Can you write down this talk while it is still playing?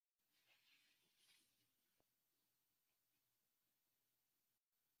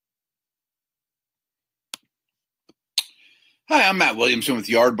Hi, I'm Matt Williamson with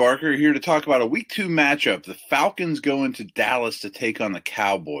Yardbarker, here to talk about a week 2 matchup. The Falcons go into Dallas to take on the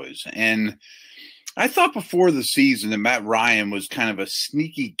Cowboys. And I thought before the season that Matt Ryan was kind of a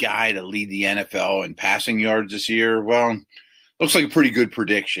sneaky guy to lead the NFL in passing yards this year. Well, looks like a pretty good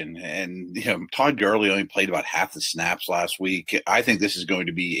prediction. And Todd Gurley only played about half the snaps last week. I think this is going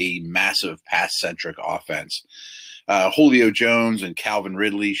to be a massive pass-centric offense. Julio Jones and Calvin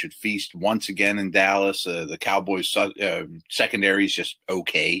Ridley should feast once again in Dallas. The Cowboys' secondary is just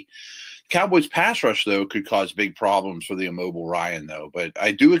okay. Cowboys' pass rush, though, could cause big problems for the immobile Ryan, though. But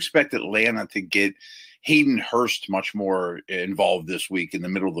I do expect Atlanta to get Hayden Hurst much more involved this week in the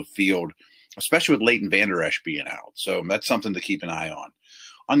middle of the field, especially with Leighton Vander Esch being out. So that's something to keep an eye on.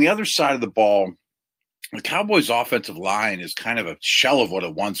 On the other side of the ball, the Cowboys' offensive line is kind of a shell of what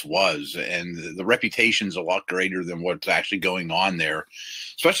it once was, and the reputation is a lot greater than what's actually going on there,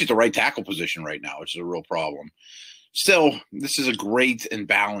 especially at the right tackle position right now, which is a real problem. Still, this is a great and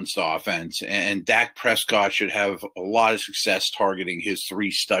balanced offense, and Dak Prescott should have a lot of success targeting his 3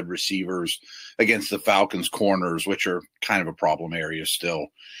 stud receivers against the Falcons' corners, which are kind of a problem area still.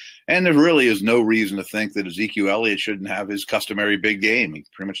 And there really is no reason to think that Ezekiel Elliott shouldn't have his customary big game. He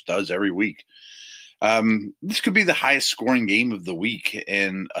pretty much does every week. This could be the highest scoring game of the week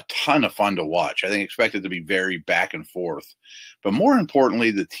and a ton of fun to watch. I think expect it to be very back and forth. But more importantly,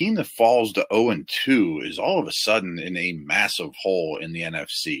 the team that falls to 0-2 is all of a sudden in a massive hole in the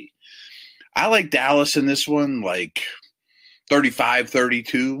NFC. I like Dallas in this one, like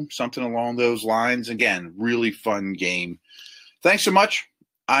 35-32, something along those lines. Again, really fun game. Thanks so much.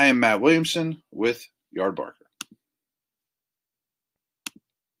 I am Matt Williamson with Yardbarker.